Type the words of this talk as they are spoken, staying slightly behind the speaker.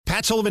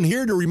Matt Sullivan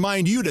here to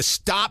remind you to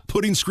stop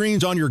putting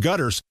screens on your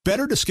gutters.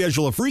 Better to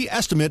schedule a free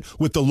estimate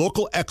with the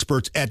local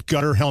experts at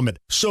Gutter Helmet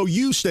so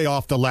you stay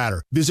off the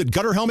ladder. Visit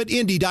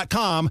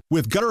GutterHelmetIndy.com.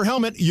 With Gutter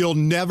Helmet, you'll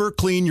never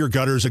clean your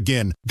gutters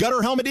again.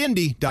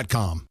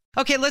 GutterHelmetIndy.com.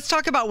 Okay, let's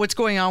talk about what's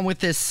going on with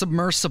this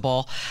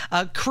submersible.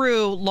 A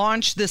crew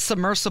launched this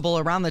submersible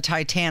around the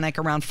Titanic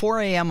around 4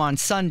 a.m. on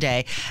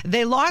Sunday.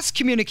 They lost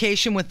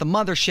communication with the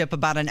mothership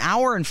about an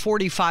hour and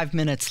 45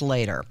 minutes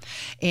later.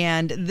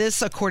 And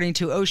this, according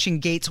to Ocean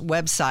Gate's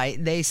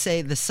website, they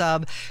say the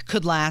sub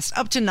could last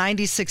up to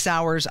 96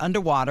 hours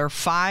underwater,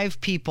 5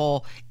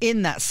 people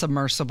in that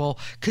submersible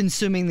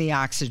consuming the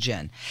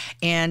oxygen.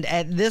 And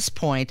at this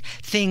point,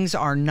 things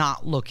are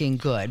not looking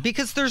good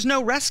because there's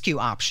no rescue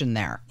option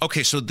there.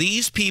 Okay, so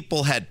these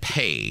people had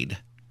paid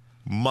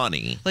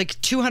money.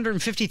 Like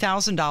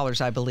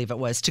 $250,000, I believe it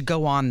was, to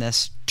go on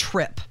this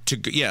trip. To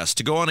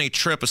go on a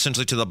trip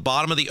essentially to the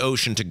bottom of the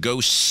ocean to go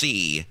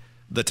see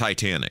the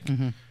Titanic.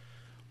 Mm-hmm.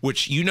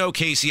 Which, you know,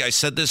 Casey, I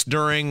said this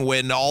during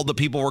when all the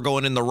people were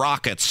going in the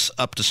rockets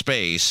up to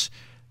space.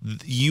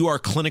 You are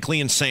clinically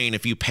insane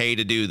if you pay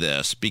to do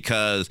this,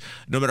 because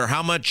no matter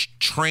how much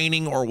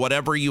training or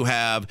whatever you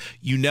have,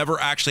 you never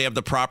actually have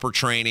the proper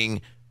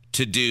training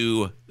to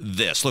do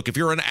this. Look, if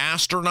you're an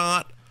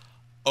astronaut,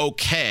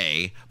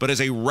 okay, but as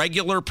a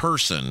regular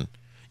person,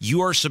 you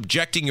are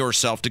subjecting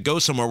yourself to go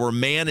somewhere where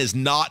man is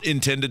not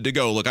intended to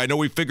go. Look, I know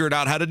we figured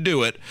out how to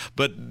do it,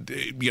 but,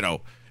 you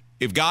know,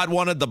 if God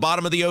wanted the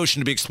bottom of the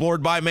ocean to be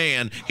explored by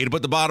man, he'd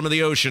put the bottom of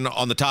the ocean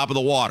on the top of the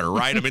water,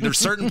 right? I mean, there's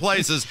certain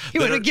places he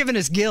would have given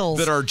us gills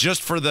that are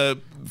just for the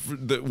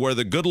where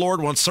the good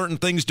Lord wants certain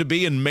things to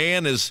be, and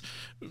man is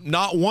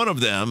not one of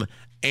them.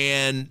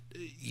 And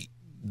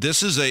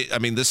this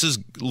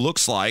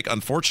looks like,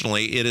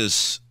 unfortunately, it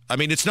is. I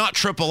mean, it's not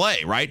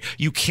AAA, right?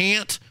 You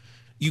can't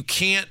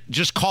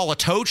just call a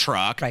tow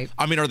truck. Right.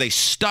 I mean, are they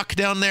stuck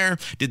down there?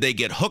 Did they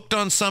get hooked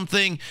on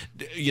something?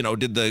 You know,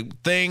 did the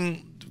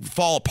thing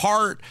fall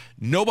apart?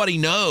 Nobody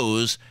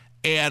knows.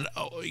 And,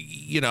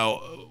 you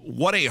know,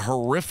 what a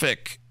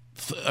horrific,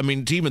 I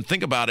mean, to even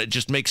think about it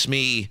just makes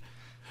me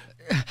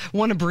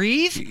want to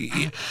breathe.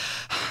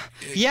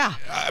 Yeah.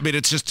 I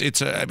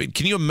mean,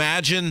 can you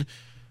imagine?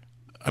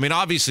 I mean,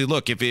 obviously,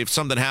 look, if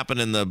something happened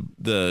in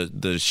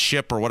the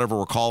ship or whatever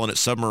we're calling it,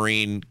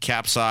 submarine,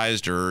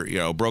 capsized or, you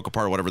know, broke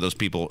apart or whatever, those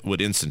people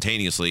would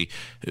instantaneously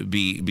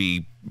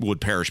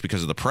would perish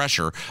because of the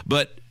pressure.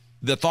 But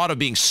the thought of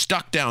being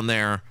stuck down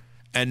there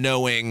and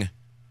knowing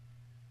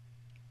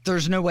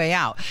there's no way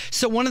out.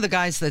 So one of the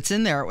guys that's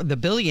in there, the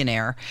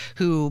billionaire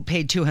who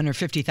paid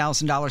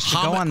 $250,000 to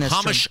go on this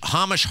trip.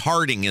 Hamish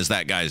Harding is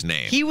that guy's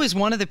name. He was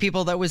one of the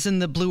people that was in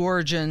the Blue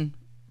Origin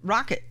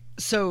rocket.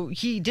 So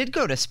he did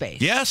go to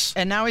space. Yes.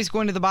 And now he's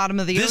going to the bottom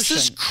of the ocean. This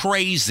is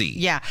crazy.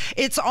 Yeah.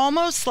 It's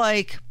almost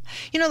like,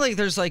 you know, like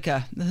there's like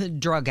a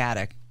drug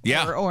addict.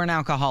 Yeah. Or an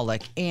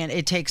alcoholic, and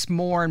it takes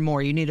more and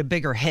more. You need a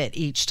bigger hit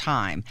each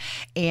time.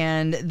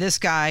 And this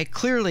guy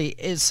clearly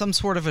is some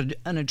sort of an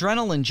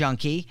adrenaline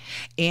junkie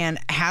and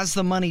has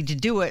the money to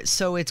do it.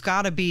 So it's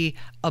got to be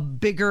a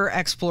bigger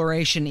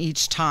exploration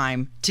each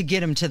time to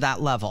get him to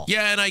that level.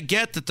 Yeah, and I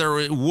get that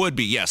there would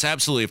be. Yes,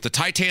 absolutely. If the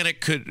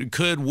Titanic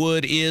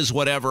is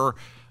whatever,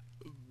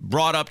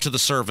 brought up to the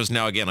surface.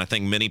 Now, again, I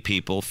think many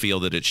people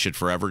feel that it should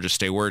forever just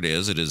stay where it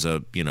is. It is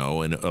a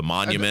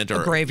monument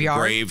or a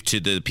graveyard. Grave to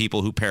the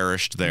people who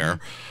perished there.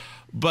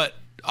 Mm-hmm. But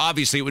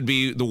obviously it would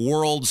be the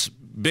world's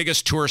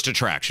biggest tourist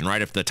attraction,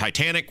 right? If the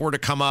Titanic were to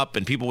come up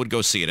and people would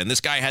go see it. And this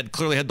guy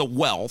clearly had the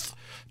wealth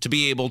to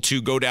be able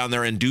to go down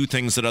there and do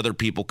things that other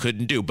people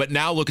couldn't do. But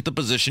now look at the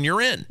position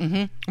you're in.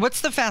 Mm-hmm.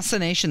 What's the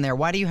fascination there?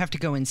 Why do you have to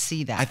go and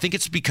see that? I think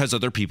it's because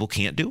other people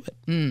can't do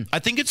it. I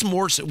think it's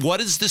more,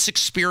 what is this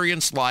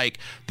experience like?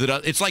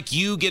 It's like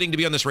you getting to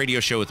be on this radio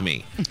show with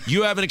me.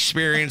 You have an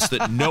experience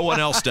that no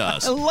one else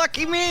does.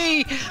 Lucky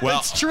me.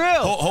 Well, that's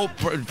true.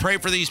 Pray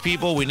for these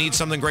people. We need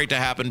something great to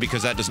happen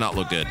because that does not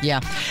look good. Yeah.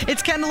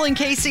 It's Kendall and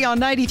Casey on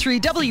 93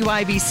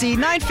 WIBC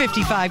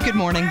 955. Good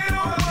morning.